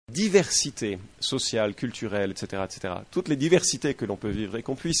diversité sociale, culturelle, etc., etc., toutes les diversités que l'on peut vivre et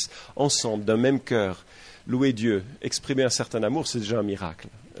qu'on puisse ensemble, d'un même cœur, louer Dieu, exprimer un certain amour, c'est déjà un miracle.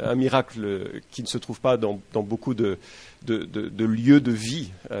 Un miracle qui ne se trouve pas dans beaucoup de lieux de vie,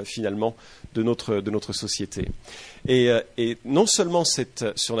 finalement, de notre société. Et non seulement c'est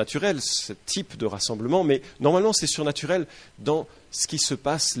surnaturel, ce type de rassemblement, mais normalement c'est surnaturel dans ce qui se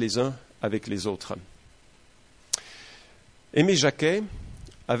passe les uns avec les autres. Aimé Jacquet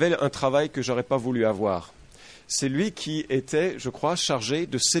avait un travail que je n'aurais pas voulu avoir. C'est lui qui était, je crois, chargé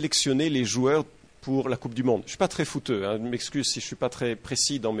de sélectionner les joueurs pour la Coupe du Monde. Je ne suis pas très footeux, je m'excuse si je ne suis pas très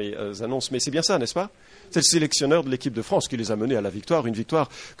précis dans mes annonces, mais c'est bien ça, n'est-ce pas? C'est le sélectionneur de l'équipe de France qui les a menés à la victoire, une victoire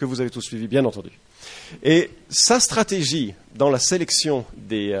que vous avez tous suivie, bien entendu. Et sa stratégie dans la sélection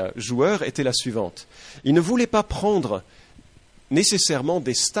des joueurs était la suivante. Il ne voulait pas prendre nécessairement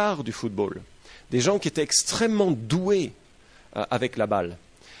des stars du football, des gens qui étaient extrêmement doués avec la balle.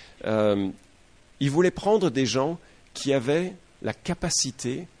 Il voulait prendre des gens qui avaient la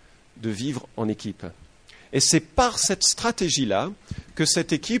capacité de vivre en équipe. Et c'est par cette stratégie-là que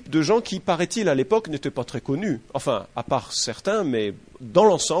cette équipe de gens qui, paraît-il, à l'époque, n'étaient pas très connus, enfin, à part certains, mais dans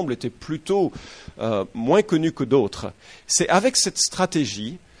l'ensemble, étaient plutôt moins connus que d'autres. C'est avec cette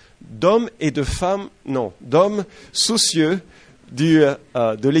stratégie d'hommes et de femmes, non, d'hommes soucieux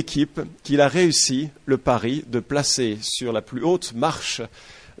de l'équipe qu'il a réussi le pari de placer sur la plus haute marche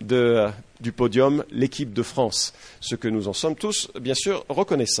du podium l'équipe de France, ce que nous en sommes tous, bien sûr,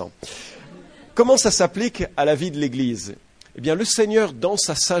 reconnaissants. Comment ça s'applique à la vie de l'Église? Eh bien, le Seigneur, dans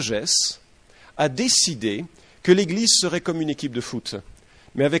sa sagesse, a décidé que l'Église serait comme une équipe de foot,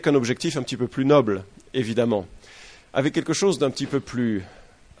 mais avec un objectif un petit peu plus noble, évidemment, avec quelque chose d'un petit peu plus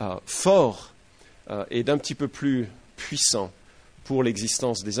fort et d'un petit peu plus puissant pour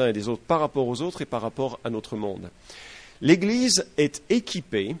l'existence des uns et des autres par rapport aux autres et par rapport à notre monde. L'Église est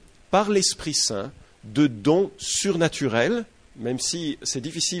équipée par l'Esprit Saint de dons surnaturels, même si c'est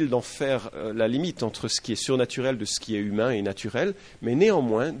difficile d'en faire la limite entre ce qui est surnaturel de ce qui est humain et naturel, mais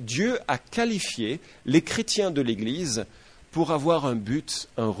néanmoins, Dieu a qualifié les chrétiens de l'Église pour avoir un but,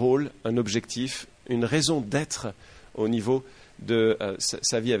 un rôle, un objectif, une raison d'être au niveau de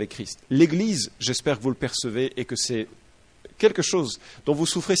sa vie avec Christ. L'Église, j'espère que vous le percevez et que c'est quelque chose dont vous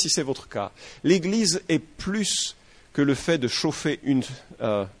souffrez si c'est votre cas. L'Église est plus que le fait de chauffer une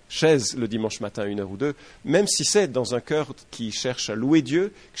chaise le dimanche matin, 1 heure ou 2, même si c'est dans un cœur qui cherche à louer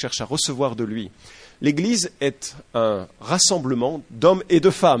Dieu, qui cherche à recevoir de lui. L'Église est un rassemblement d'hommes et de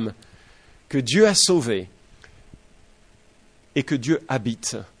femmes que Dieu a sauvés et que Dieu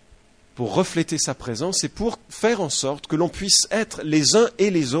habite pour refléter sa présence et pour faire en sorte que l'on puisse être les uns et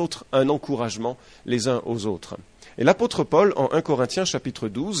les autres un encouragement les uns aux autres. Et l'apôtre Paul, en 1 Corinthiens chapitre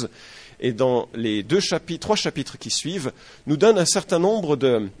 12, et dans les 3 chapitres qui suivent, nous donne un certain nombre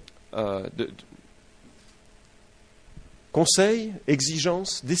de conseils,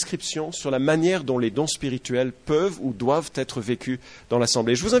 exigences, descriptions sur la manière dont les dons spirituels peuvent ou doivent être vécus dans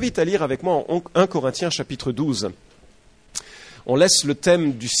l'Assemblée. Je vous invite à lire avec moi en 1 Corinthiens chapitre 12. On laisse le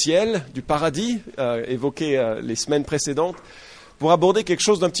thème du ciel, du paradis, évoqué les semaines précédentes, pour aborder quelque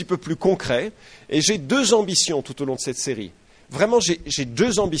chose d'un petit peu plus concret. Et j'ai 2 ambitions tout au long de cette série. Vraiment, j'ai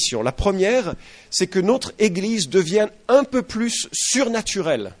 2 ambitions. La première, c'est que notre Église devienne un peu plus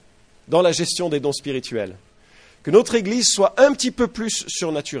surnaturelle dans la gestion des dons spirituels. Que notre Église soit un petit peu plus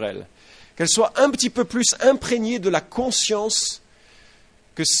surnaturelle. Qu'elle soit un petit peu plus imprégnée de la conscience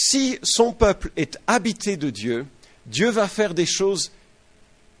que si son peuple est habité de Dieu, Dieu va faire des choses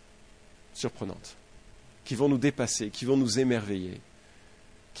surprenantes, qui vont nous dépasser, qui vont nous émerveiller,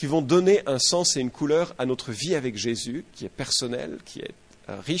 qui vont donner un sens et une couleur à notre vie avec Jésus, qui est personnelle, qui est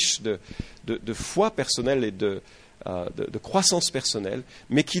riche de foi personnelle et de croissance personnelle,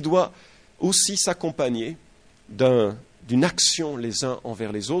 mais qui doit aussi s'accompagner d'une action les uns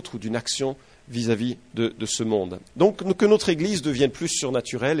envers les autres ou d'une action vis-à-vis de ce monde. Donc que notre Église devienne plus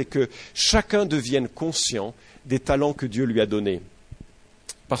surnaturelle et que chacun devienne conscient des talents que Dieu lui a donnés.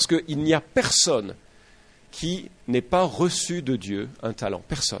 Parce qu'il n'y a personne qui n'ait pas reçu de Dieu un talent.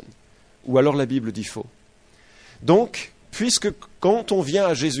 Personne. Ou alors la Bible dit faux. Donc, puisque quand on vient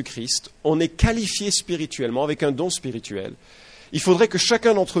à Jésus-Christ, on est qualifié spirituellement avec un don spirituel, il faudrait que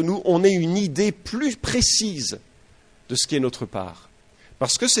chacun d'entre nous, on ait une idée plus précise de ce qui est notre part.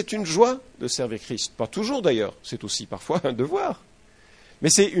 Parce que c'est une joie de servir Christ. Pas toujours d'ailleurs, c'est aussi parfois un devoir. Mais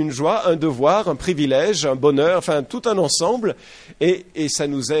c'est une joie, un devoir, un privilège, un bonheur, enfin tout un ensemble. Et ça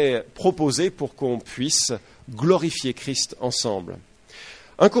nous est proposé pour qu'on puisse glorifier Christ ensemble.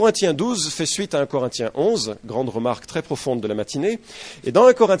 1 Corinthiens 12 fait suite à 1 Corinthiens 11, grande remarque très profonde de la matinée. Et dans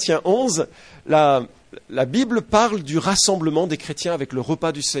 1 Corinthiens 11, la Bible parle du rassemblement des chrétiens avec le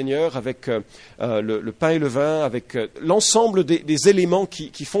repas du Seigneur, avec le pain et le vin, avec l'ensemble des éléments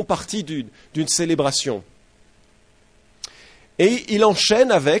qui font partie d'une célébration. Et il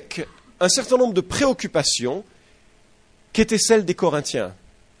enchaîne avec un certain nombre de préoccupations qui étaient celles des Corinthiens.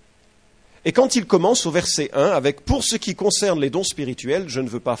 Et quand il commence au verset 1 avec « Pour ce qui concerne les dons spirituels », je ne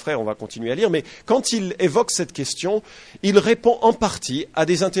veux pas, frère, on va continuer à lire, mais quand il évoque cette question, il répond en partie à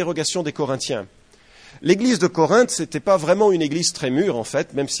des interrogations des Corinthiens. L'église de Corinthe, ce n'était pas vraiment une église très mûre, en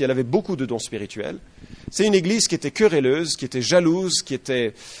fait, même si elle avait beaucoup de dons spirituels. C'est une église qui était querelleuse, qui était jalouse, qui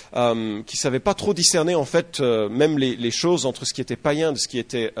savait pas trop discerner, en fait, même les choses entre ce qui était païen et ce qui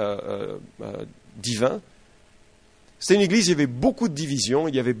était divin. C'était une église, il y avait beaucoup de divisions,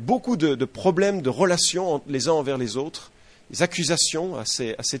 il y avait beaucoup de problèmes, de relations les uns envers les autres, des accusations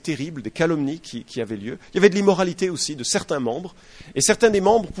assez terribles, des calomnies qui avaient lieu. Il y avait de l'immoralité aussi de certains membres, et certains des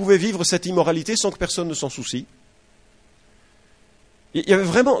membres pouvaient vivre cette immoralité sans que personne ne s'en soucie. Il y avait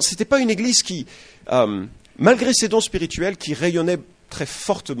vraiment, c'était pas une église qui, malgré ses dons spirituels, qui rayonnait très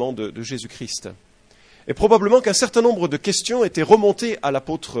fortement de Jésus-Christ. Et probablement qu'un certain nombre de questions étaient remontées à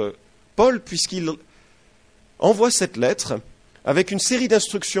l'apôtre Paul, puisqu'il envoie cette lettre avec une série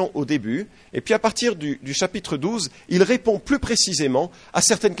d'instructions au début, et puis à partir du chapitre 12, il répond plus précisément à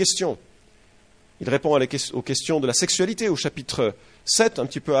certaines questions. Il répond aux questions de la sexualité au chapitre 7, un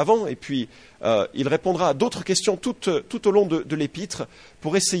petit peu avant, et puis il répondra à d'autres questions tout au long de l'épître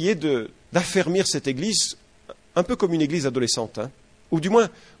pour essayer d'affermir cette église, un peu comme une église adolescente, ou du moins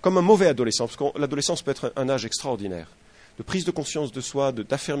comme un mauvais adolescent, parce que l'adolescence peut être un âge extraordinaire, de prise de conscience de soi,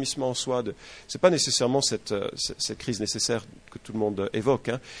 d'affermissement en soi. Ce n'est pas nécessairement cette crise nécessaire que tout le monde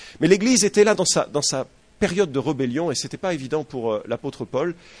évoque. Mais l'Église était là dans sa période de rébellion, et ce n'était pas évident pour l'apôtre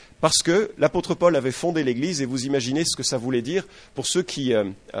Paul, parce que l'apôtre Paul avait fondé l'Église, et vous imaginez ce que ça voulait dire pour ceux qui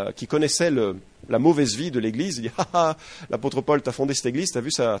connaissaient la mauvaise vie de l'Église. Il dit « Ah, l'apôtre Paul t'a fondé cette Église, t'as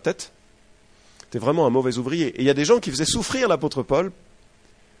vu sa tête ? T'es vraiment un mauvais ouvrier. » Et il y a des gens qui faisaient souffrir l'apôtre Paul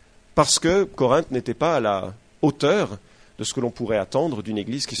parce que Corinthe n'était pas à la hauteur de ce que l'on pourrait attendre d'une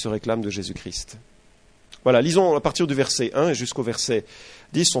Église qui se réclame de Jésus-Christ. Voilà, lisons à partir du verset 1 jusqu'au verset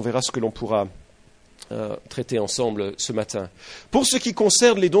 10, on verra ce que l'on pourra traiter ensemble ce matin. « Pour ce qui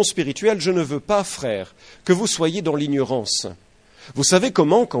concerne les dons spirituels, je ne veux pas, frères, que vous soyez dans l'ignorance. Vous savez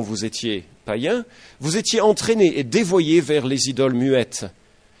comment, quand vous étiez païens, vous étiez entraînés et dévoyés vers les idoles muettes.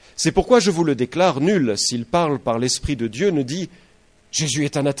 C'est pourquoi je vous le déclare, nul, s'il parle par l'Esprit de Dieu, ne dit « Jésus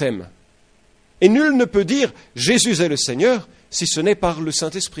est anathème ». Et nul ne peut dire « Jésus est le Seigneur » si ce n'est par le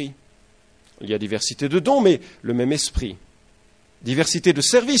Saint-Esprit. Il y a diversité de dons, mais le même Esprit. Diversité de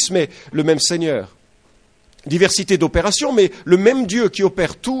services, mais le même Seigneur. Diversité d'opérations, mais le même Dieu qui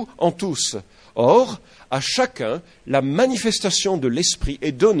opère tout en tous. Or, à chacun, la manifestation de l'Esprit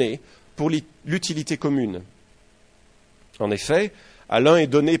est donnée pour l'utilité commune. En effet, à l'un est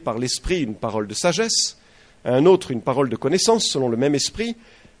donné par l'Esprit une parole de sagesse, à un autre une parole de connaissance selon le même Esprit,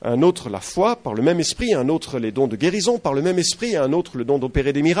 à un autre la foi par le même esprit, à un autre les dons de guérison par le même esprit, à un autre le don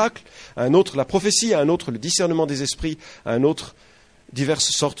d'opérer des miracles, à un autre la prophétie, à un autre le discernement des esprits, à un autre diverses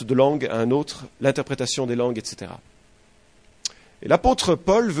sortes de langues, à un autre l'interprétation des langues, etc. Et l'apôtre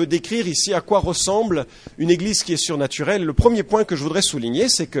Paul veut décrire ici à quoi ressemble une église qui est surnaturelle. Le premier point que je voudrais souligner,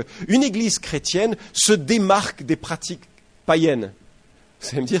 c'est qu'une église chrétienne se démarque des pratiques païennes. Vous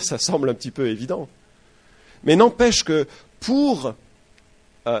allez me dire, ça semble un petit peu évident. Mais n'empêche que pour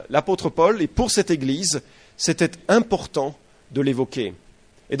l'apôtre Paul, et pour cette Église, c'était important de l'évoquer.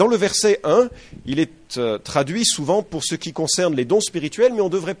 Et dans le verset 1, il est traduit souvent pour ce qui concerne les dons spirituels, mais on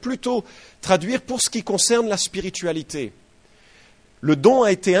devrait plutôt traduire pour ce qui concerne la spiritualité. Le don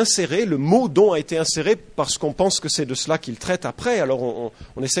a été inséré, le mot don a été inséré parce qu'on pense que c'est de cela qu'il traite après, alors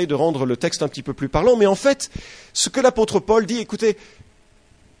on essaye de rendre le texte un petit peu plus parlant, mais en fait, ce que l'apôtre Paul dit, écoutez,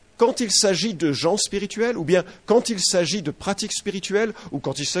 quand il s'agit de gens spirituels, ou bien quand il s'agit de pratiques spirituelles, ou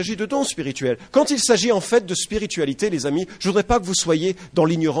quand il s'agit de dons spirituels, quand il s'agit en fait de spiritualité, les amis, je ne voudrais pas que vous soyez dans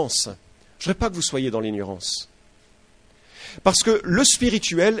l'ignorance. Je ne voudrais pas que vous soyez dans l'ignorance. Parce que le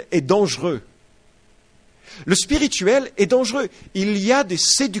spirituel est dangereux. Le spirituel est dangereux. Il y a des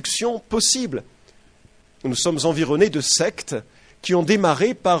séductions possibles. Nous sommes environnés de sectes qui ont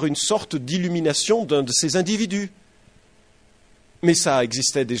démarré par une sorte d'illumination d'un de ces individus. Mais ça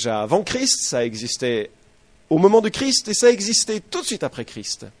existait déjà avant Christ, ça existait au moment de Christ et ça existait tout de suite après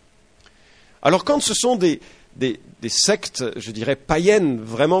Christ. Alors quand ce sont des sectes, je dirais, païennes,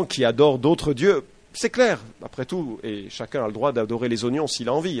 vraiment, qui adorent d'autres dieux, c'est clair, après tout, et chacun a le droit d'adorer les oignons s'il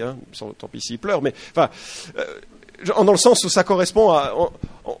a envie, tant pis s'il pleure, mais enfin, dans le sens où ça correspond à...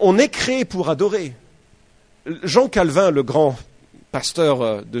 On est créé pour adorer. Jean Calvin, le grand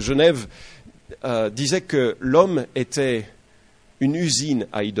pasteur de Genève, disait que l'homme était une usine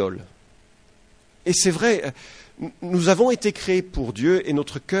à idoles. Et c'est vrai, nous avons été créés pour Dieu et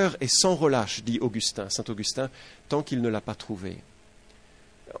notre cœur est sans relâche, dit saint Augustin, tant qu'il ne l'a pas trouvé.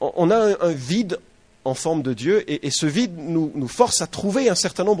 On a un vide en forme de Dieu et ce vide nous force à trouver un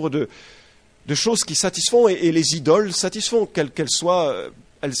certain nombre de choses qui satisfont et les idoles satisfont, quelles qu'elles soient,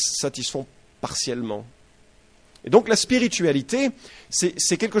 elles satisfont partiellement. Et donc la spiritualité,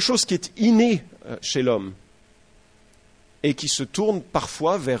 c'est quelque chose qui est inné chez l'homme et qui se tourne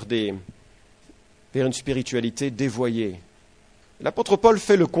parfois vers une spiritualité dévoyée. L'apôtre Paul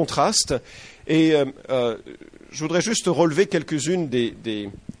fait le contraste et je voudrais juste relever quelques-unes des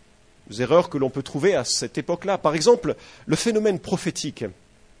erreurs que l'on peut trouver à cette époque-là. Par exemple, le phénomène prophétique.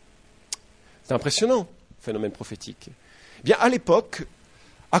 C'est impressionnant, le phénomène prophétique. Eh bien, à l'époque,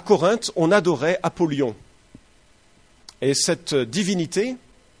 à Corinthe, on adorait Apollon. Et cette divinité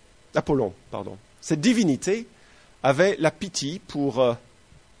avait la Pythie pour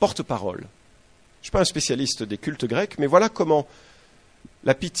porte-parole. Je ne suis pas un spécialiste des cultes grecs, mais voilà comment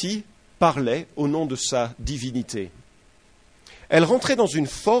la Pythie parlait au nom de sa divinité. Elle rentrait dans une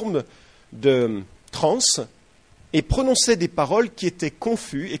forme de transe et prononçait des paroles qui étaient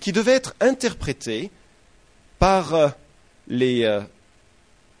confuses et qui devaient être interprétées par les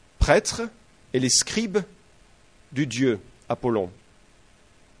prêtres et les scribes du dieu Apollon.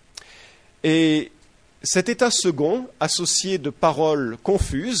 Et cet état second, associé de paroles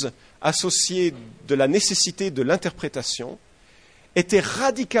confuses, associé de la nécessité de l'interprétation, était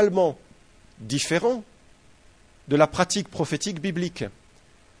radicalement différent de la pratique prophétique biblique.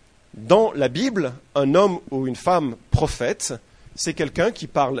 Dans la Bible, un homme ou une femme prophète, c'est quelqu'un qui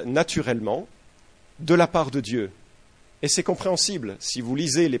parle naturellement de la part de Dieu. Et c'est compréhensible. Si vous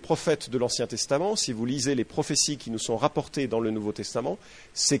lisez les prophètes de l'Ancien Testament, si vous lisez les prophéties qui nous sont rapportées dans le Nouveau Testament,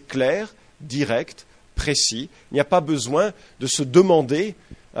 c'est clair, direct, précis. Il n'y a pas besoin de se demander,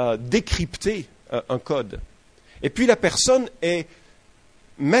 décrypter un code. Et puis la personne est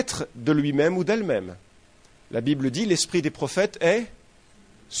maître de lui-même ou d'elle-même. La Bible dit, l'esprit des prophètes est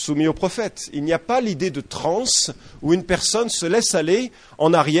soumis aux prophètes. Il n'y a pas l'idée de transe où une personne se laisse aller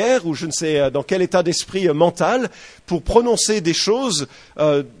en arrière ou je ne sais dans quel état d'esprit mental pour prononcer des choses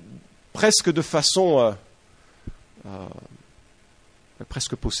presque de façon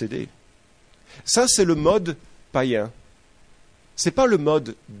presque possédée. Ça, c'est le mode païen. Ce n'est pas le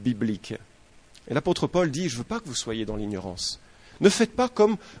mode biblique. Et l'apôtre Paul dit, je ne veux pas que vous soyez dans l'ignorance. Ne faites pas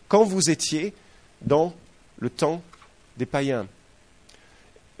comme quand vous étiez dans le temps des païens.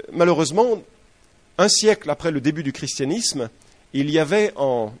 Malheureusement, un siècle après le début du christianisme, il y avait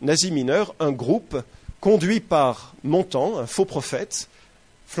en Asie mineure un groupe conduit par Montan, un faux prophète,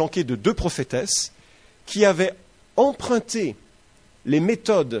 flanqué de 2 prophétesses, qui avait emprunté les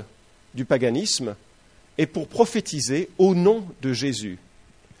méthodes du paganisme et pour prophétiser au nom de Jésus.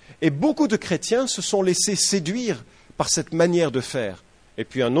 Et beaucoup de chrétiens se sont laissés séduire par cette manière de faire. Et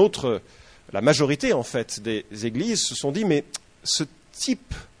puis la majorité en fait des églises se sont dit, mais ce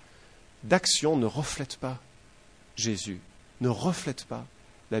type d'action ne reflète pas Jésus, ne reflète pas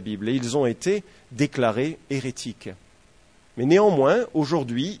la Bible. Et ils ont été déclarés hérétiques. Mais néanmoins,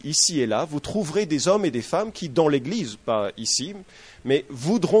 aujourd'hui, ici et là, vous trouverez des hommes et des femmes qui, dans l'Église, pas ici, mais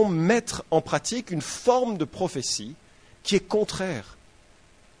voudront mettre en pratique une forme de prophétie qui est contraire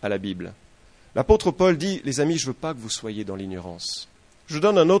à la Bible. L'apôtre Paul dit, les amis, je ne veux pas que vous soyez dans l'ignorance. Je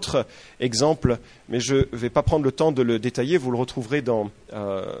donne un autre exemple, mais je ne vais pas prendre le temps de le détailler. Vous le retrouverez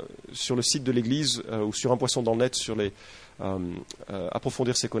sur le site de l'Église ou sur Un Poisson dans le net, sur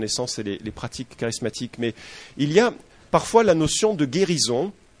approfondir ses connaissances et les pratiques charismatiques. Mais il y a parfois la notion de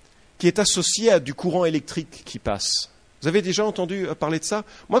guérison qui est associée à du courant électrique qui passe. Vous avez déjà entendu parler de ça ?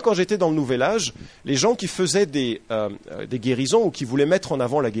 Moi, quand j'étais dans le Nouvel Âge, les gens qui faisaient des guérisons ou qui voulaient mettre en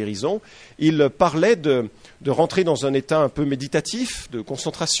avant la guérison, ils parlaient de rentrer dans un état un peu méditatif, de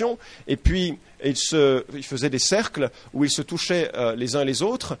concentration, et puis ils faisaient des cercles où ils se touchaient les uns les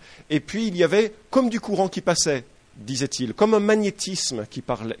autres, et puis il y avait comme du courant qui passait, disait-il, comme un magnétisme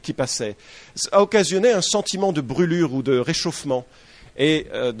qui passait. Ça occasionnait un sentiment de brûlure ou de réchauffement. Et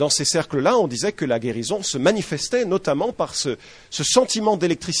dans ces cercles-là, on disait que la guérison se manifestait notamment par ce sentiment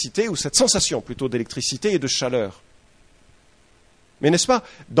d'électricité, ou cette sensation plutôt d'électricité et de chaleur. Mais n'est-ce pas,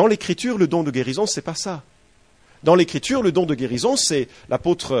 dans l'Écriture, le don de guérison, ce n'est pas ça. Dans l'Écriture, le don de guérison, c'est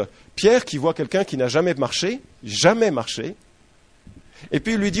l'apôtre Pierre qui voit quelqu'un qui n'a jamais marché, et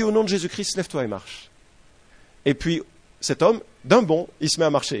puis il lui dit au nom de Jésus-Christ, lève-toi et marche. Et puis cet homme, d'un bond, il se met à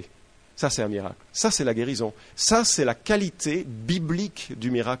marcher. Ça, c'est un miracle. Ça, c'est la guérison. Ça, c'est la qualité biblique du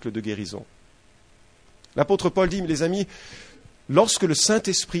miracle de guérison. L'apôtre Paul dit, les amis, lorsque le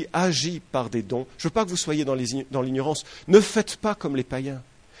Saint-Esprit agit par des dons, je ne veux pas que vous soyez dans l'ignorance, ne faites pas comme les païens.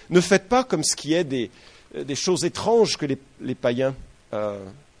 Ne faites pas comme ce qui est des choses étranges que les païens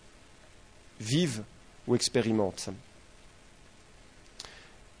vivent ou expérimentent.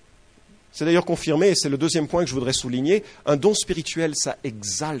 C'est d'ailleurs confirmé, et c'est le deuxième point que je voudrais souligner, un don spirituel, ça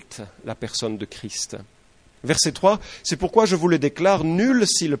exalte la personne de Christ. Verset 3, c'est pourquoi je vous le déclare, nul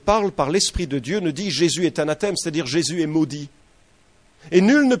s'il parle par l'Esprit de Dieu ne dit Jésus est anathème, c'est-à-dire Jésus est maudit. Et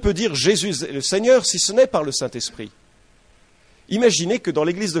nul ne peut dire Jésus est le Seigneur si ce n'est par le Saint-Esprit. Imaginez que dans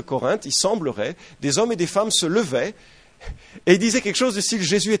l'église de Corinthe, il semblerait, des hommes et des femmes se levaient et disaient quelque chose du style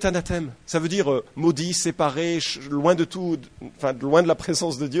Jésus est anathème. Ça veut dire maudit, séparé, loin de tout, enfin loin de la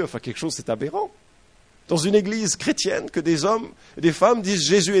présence de Dieu. Enfin quelque chose, c'est aberrant. Dans une église chrétienne, que des hommes et des femmes disent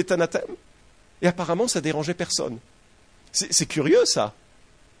Jésus est anathème. Et apparemment, ça dérangeait personne. C'est curieux, ça.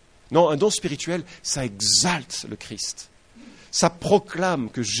 Non, un don spirituel, ça exalte le Christ. Ça proclame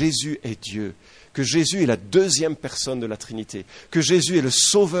que Jésus est Dieu, que Jésus est la deuxième personne de la Trinité, que Jésus est le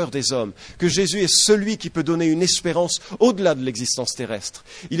sauveur des hommes, que Jésus est celui qui peut donner une espérance au-delà de l'existence terrestre.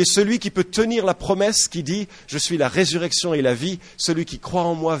 Il est celui qui peut tenir la promesse qui dit « Je suis la résurrection et la vie, celui qui croit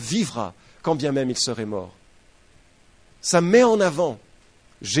en moi vivra, quand bien même il serait mort. » Ça met en avant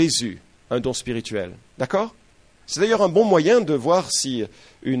Jésus, un don spirituel. D'accord ? C'est d'ailleurs un bon moyen de voir si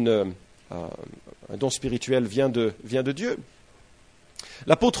un don spirituel vient de Dieu.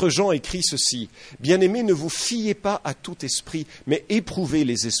 L'apôtre Jean écrit ceci, « Bien-aimés, ne vous fiez pas à tout esprit, mais éprouvez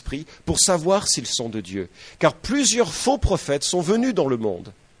les esprits pour savoir s'ils sont de Dieu. Car plusieurs faux prophètes sont venus dans le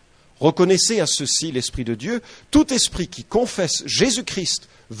monde. Reconnaissez à ceux-ci l'Esprit de Dieu. Tout esprit qui confesse Jésus-Christ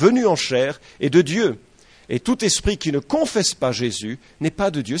venu en chair est de Dieu. Et tout esprit qui ne confesse pas Jésus n'est pas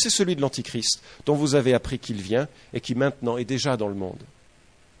de Dieu. C'est celui de l'Antichrist, dont vous avez appris qu'il vient et qui maintenant est déjà dans le monde. »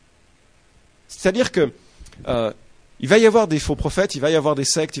 C'est-à-dire que il va y avoir des faux prophètes, il va y avoir des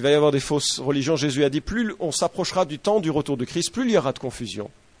sectes, il va y avoir des fausses religions. Jésus a dit, plus on s'approchera du temps du retour de Christ, plus il y aura de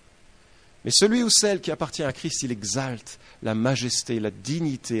confusion. Mais celui ou celle qui appartient à Christ, il exalte la majesté, la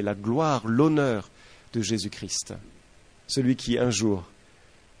dignité, la gloire, l'honneur de Jésus-Christ. Celui qui, un jour,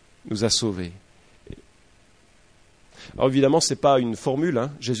 nous a sauvés. Alors évidemment, ce n'est pas une formule,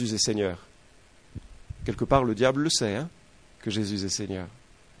 hein, Jésus est Seigneur. Quelque part, le diable le sait, hein, que Jésus est Seigneur.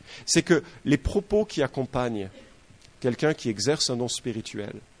 C'est que les propos qui accompagnent quelqu'un qui exerce un don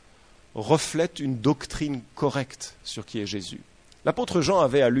spirituel reflètent une doctrine correcte sur qui est Jésus. L'apôtre Jean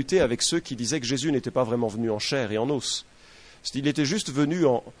avait à lutter avec ceux qui disaient que Jésus n'était pas vraiment venu en chair et en os. Il était juste venu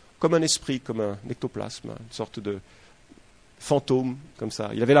comme un esprit, comme un ectoplasme, une sorte de fantôme, comme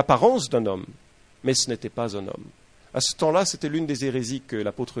ça. Il avait l'apparence d'un homme, mais ce n'était pas un homme. À ce temps-là, c'était l'une des hérésies que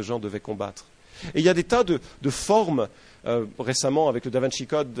l'apôtre Jean devait combattre. Et il y a des tas de formes, récemment avec le Da Vinci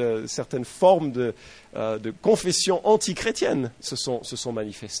Code, certaines formes de confession antichrétienne se sont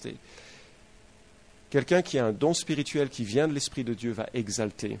manifestées. Quelqu'un qui a un don spirituel qui vient de l'Esprit de Dieu va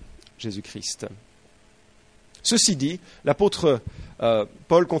exalter Jésus-Christ. Ceci dit, l'apôtre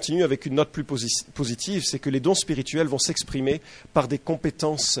Paul continue avec une note plus positive, c'est que les dons spirituels vont s'exprimer par des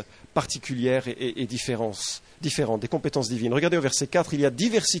compétences particulières et différentes, des compétences divines. Regardez au verset 4, il y a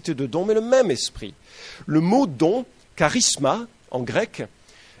diversité de dons, mais le même esprit. Le mot don, charisma, en grec,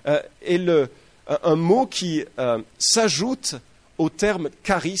 est un mot qui s'ajoute au terme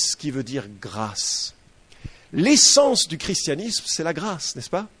charis, qui veut dire grâce. L'essence du christianisme, c'est la grâce, n'est-ce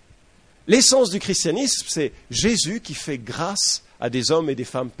pas ? L'essence du christianisme, c'est Jésus qui fait grâce à des hommes et des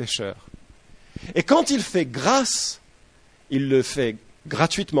femmes pécheurs. Et quand il fait grâce, il le fait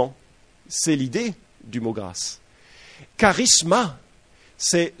gratuitement. C'est l'idée du mot grâce. Charisma,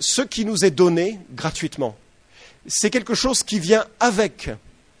 c'est ce qui nous est donné gratuitement. C'est quelque chose qui vient avec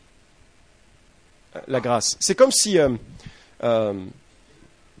la grâce. C'est comme si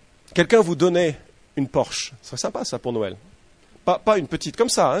quelqu'un vous donnait une Porsche. Ce serait sympa ça pour Noël. Pas une petite comme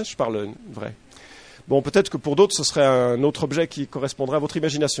ça, hein, je parle vrai. Bon, peut-être que pour d'autres, ce serait un autre objet qui correspondrait à votre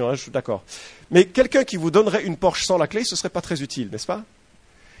imagination, hein, je suis d'accord. Mais quelqu'un qui vous donnerait une Porsche sans la clé, ce ne serait pas très utile, n'est-ce pas ?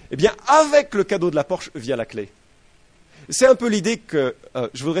 Eh bien, avec le cadeau de la Porsche vient la clé. C'est un peu l'idée que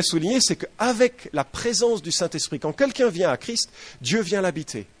je voudrais souligner, c'est qu'avec la présence du Saint-Esprit, quand quelqu'un vient à Christ, Dieu vient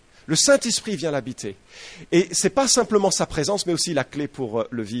l'habiter. Le Saint-Esprit vient l'habiter. Et ce n'est pas simplement sa présence, mais aussi la clé pour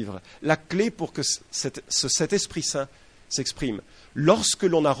le vivre. La clé pour que cet Esprit Saint s'exprime. Lorsque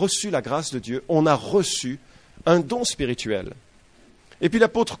l'on a reçu la grâce de Dieu, on a reçu un don spirituel. Et puis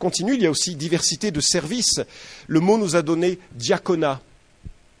l'apôtre continue, il y a aussi diversité de services. Le mot nous a donné diaconat,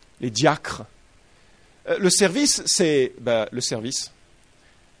 les diacres. Le service, c'est le service.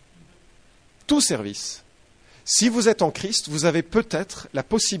 Tout service. Si vous êtes en Christ, vous avez peut-être la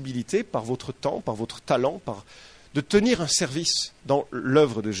possibilité, par votre temps, par votre talent, par de tenir un service dans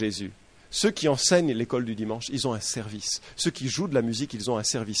l'œuvre de Jésus. Ceux qui enseignent l'école du dimanche, ils ont un service. Ceux qui jouent de la musique, ils ont un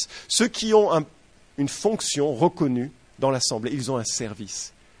service. Ceux qui ont une fonction reconnue dans l'assemblée, ils ont un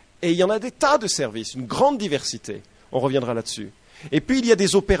service. Et il y en a des tas de services, une grande diversité. On reviendra là-dessus. Et puis il y a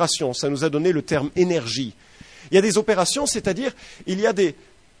des opérations, ça nous a donné le terme énergie. Il y a des opérations, c'est-à-dire il y a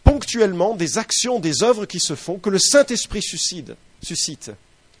ponctuellement des actions, des œuvres qui se font, que le Saint-Esprit suscite.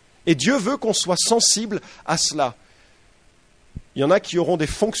 Et Dieu veut qu'on soit sensible à cela. Il y en a qui auront des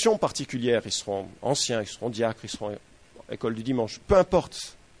fonctions particulières, ils seront anciens, ils seront diacres, ils seront à l'école du dimanche, peu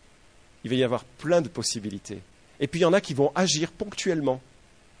importe. Il va y avoir plein de possibilités. Et puis il y en a qui vont agir ponctuellement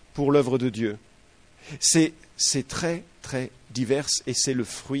pour l'œuvre de Dieu. C'est très, très divers et c'est le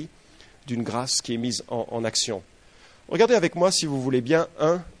fruit d'une grâce qui est mise en action. Regardez avec moi, si vous voulez bien,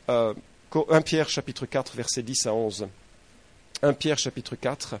 1 Pierre chapitre 4, versets 10 à 11. 1 Pierre chapitre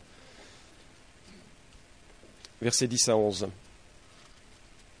 4, versets 10 à 11.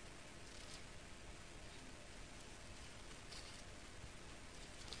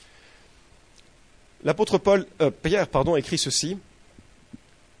 L'apôtre Pierre écrit ceci.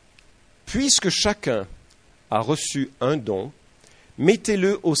 « Puisque chacun a reçu un don,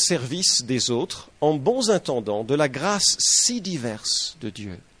 mettez-le au service des autres en bons intendants de la grâce si diverse de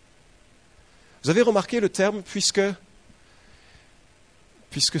Dieu. » Vous avez remarqué le terme « puisque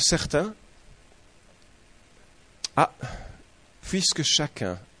certains... » puisque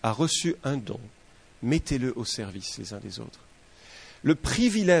chacun a reçu un don, mettez-le au service les uns des autres. Le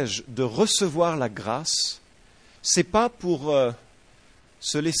privilège de recevoir la grâce, c'est pas pour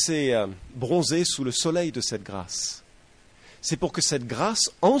se laisser bronzer sous le soleil de cette grâce. C'est pour que cette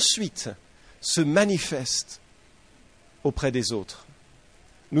grâce, ensuite, se manifeste auprès des autres.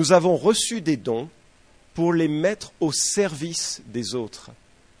 Nous avons reçu des dons pour les mettre au service des autres.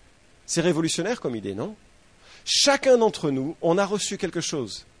 C'est révolutionnaire comme idée, non ? Chacun d'entre nous, on a reçu quelque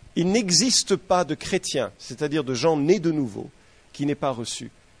chose. Il n'existe pas de chrétien, c'est-à-dire de gens nés de nouveau, qui n'ait pas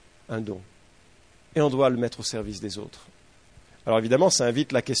reçu un don. Et on doit le mettre au service des autres. Alors évidemment, ça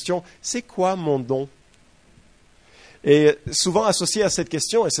invite la question, c'est quoi mon don ? Et souvent associé à cette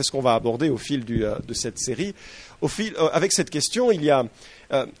question, et c'est ce qu'on va aborder au fil de cette série, avec cette question, il y a,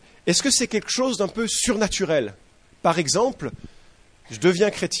 est-ce que c'est quelque chose d'un peu surnaturel ? Par exemple, je deviens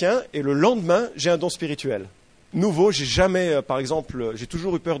chrétien et le lendemain, j'ai un don spirituel. Nouveau, j'ai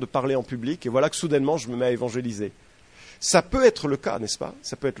toujours eu peur de parler en public, et voilà que soudainement, je me mets à évangéliser. Ça peut être le cas, n'est-ce pas ?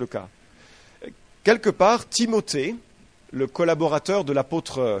 Ça peut être le cas. Quelque part, Timothée, le collaborateur de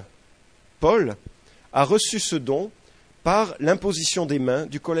l'apôtre Paul, a reçu ce don par l'imposition des mains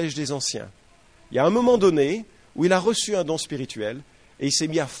du collège des anciens. Il y a un moment donné où il a reçu un don spirituel et il s'est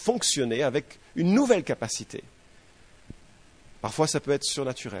mis à fonctionner avec une nouvelle capacité. Parfois, ça peut être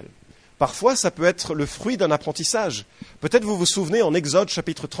surnaturel. Parfois, ça peut être le fruit d'un apprentissage. Peut-être vous vous souvenez, en Exode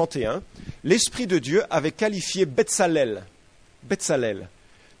chapitre 31, l'Esprit de Dieu avait qualifié Betsalel. Betsalel,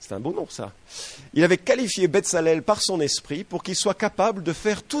 c'est un beau nom ça. Il avait qualifié Betsalel par son esprit pour qu'il soit capable de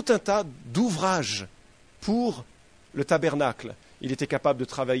faire tout un tas d'ouvrages pour le tabernacle. Il était capable de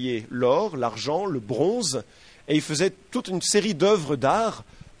travailler l'or, l'argent, le bronze, et il faisait toute une série d'œuvres d'art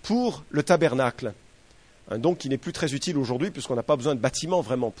pour le tabernacle. Un don qui n'est plus très utile aujourd'hui puisqu'on n'a pas besoin de bâtiment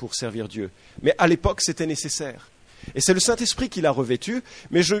vraiment pour servir Dieu. Mais à l'époque, c'était nécessaire. Et c'est le Saint-Esprit qui l'a revêtu,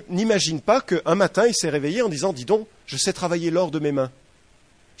 mais je n'imagine pas qu'un matin, il s'est réveillé en disant « Dis donc, je sais travailler l'or de mes mains ».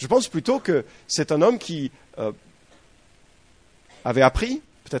 Je pense plutôt que c'est un homme qui avait appris,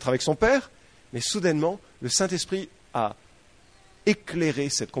 peut-être avec son père, mais soudainement, le Saint-Esprit a éclairé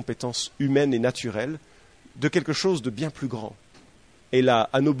cette compétence humaine et naturelle de quelque chose de bien plus grand. Et l'a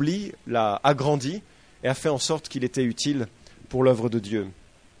anobli, l'a agrandi, et a fait en sorte qu'il était utile pour l'œuvre de Dieu.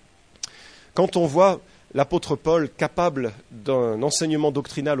 Quand on voit l'apôtre Paul capable d'un enseignement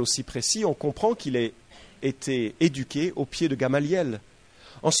doctrinal aussi précis, on comprend qu'il a été éduqué au pied de Gamaliel,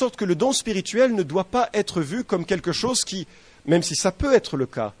 en sorte que le don spirituel ne doit pas être vu comme quelque chose qui, même si ça peut être le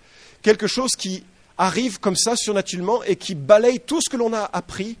cas, quelque chose qui arrive comme ça surnaturellement et qui balaye tout ce que l'on a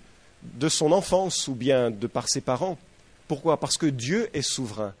appris de son enfance ou bien de par ses parents. Pourquoi ? Parce que Dieu est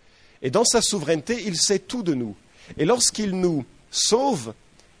souverain. Et dans sa souveraineté, il sait tout de nous. Et lorsqu'il nous sauve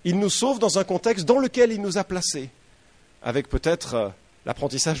dans un contexte dans lequel il nous a placés, avec peut-être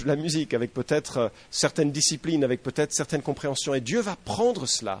l'apprentissage de la musique, avec peut-être certaines disciplines, avec peut-être certaines compréhensions. Et Dieu va prendre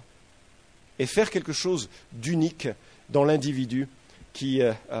cela et faire quelque chose d'unique dans l'individu qui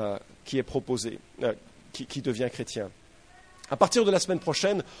est proposé, qui devient chrétien. À partir de la semaine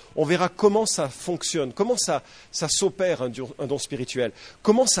prochaine, on verra comment ça fonctionne, comment ça s'opère un don spirituel,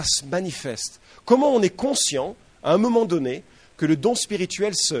 comment ça se manifeste, comment on est conscient, à un moment donné, que le don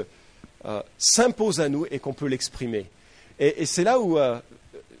spirituel se s'impose à nous et qu'on peut l'exprimer. Et c'est là où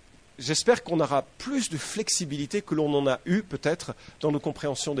j'espère qu'on aura plus de flexibilité que l'on en a eu peut-être dans nos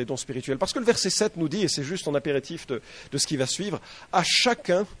compréhensions des dons spirituels. Parce que le verset 7 nous dit, et c'est juste en apéritif de ce qui va suivre, « À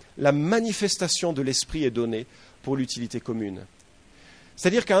chacun, la manifestation de l'Esprit est donnée pour l'utilité commune. »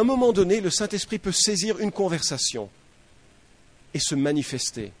 C'est-à-dire qu'à un moment donné, le Saint-Esprit peut saisir une conversation et se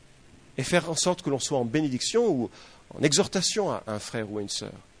manifester, et faire en sorte que l'on soit en bénédiction ou en exhortation à un frère ou à une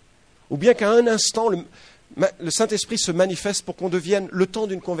sœur. Ou bien qu'à un instant, le Saint-Esprit se manifeste pour qu'on devienne, le temps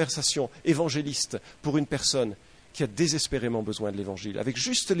d'une conversation, évangéliste pour une personne qui a désespérément besoin de l'Évangile, avec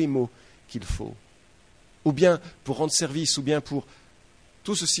juste les mots qu'il faut. Ou bien pour rendre service, ou bien pour...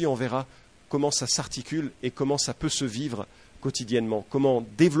 Tout ceci, on verra comment ça s'articule et comment ça peut se vivre quotidiennement. Comment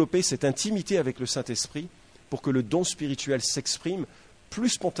développer cette intimité avec le Saint-Esprit pour que le don spirituel s'exprime plus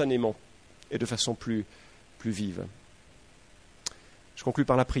spontanément et de façon plus vive. Je conclus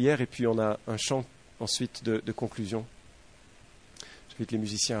par la prière et puis on a un chant ensuite de conclusion. J'invite les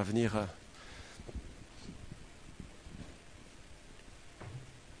musiciens à venir.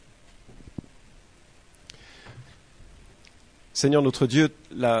 Seigneur notre Dieu,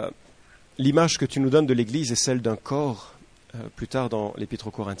 l'image que tu nous donnes de l'Église est celle d'un corps, plus tard dans l'Épître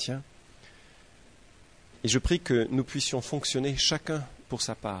aux Corinthiens. Et je prie que nous puissions fonctionner chacun pour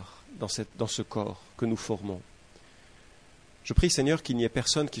sa part dans ce corps que nous formons. Je prie, Seigneur, qu'il n'y ait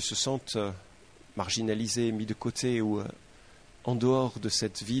personne qui se sente marginalisé, mis de côté ou en dehors de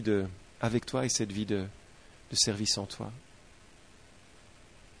cette vie avec toi et cette vie de service en toi.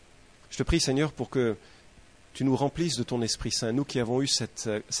 Je te prie, Seigneur, pour que tu nous remplisses de ton Esprit Saint, nous qui avons eu cette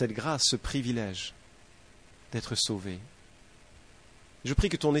grâce, ce privilège d'être sauvés. Je prie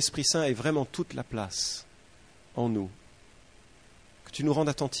que ton Esprit Saint ait vraiment toute la place en nous, que tu nous rendes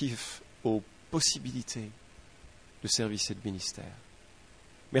attentifs aux possibilités de service et de ministère.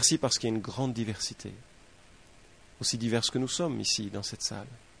 Merci parce qu'il y a une grande diversité, aussi diverse que nous sommes ici dans cette salle.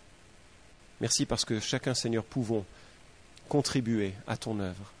 Merci parce que chacun, Seigneur, pouvons contribuer à ton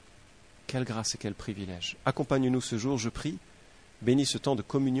œuvre. Quelle grâce et quel privilège. Accompagne-nous ce jour, je prie. Bénis ce temps de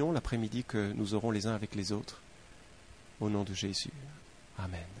communion l'après-midi que nous aurons les uns avec les autres. Au nom de Jésus.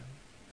 Amen.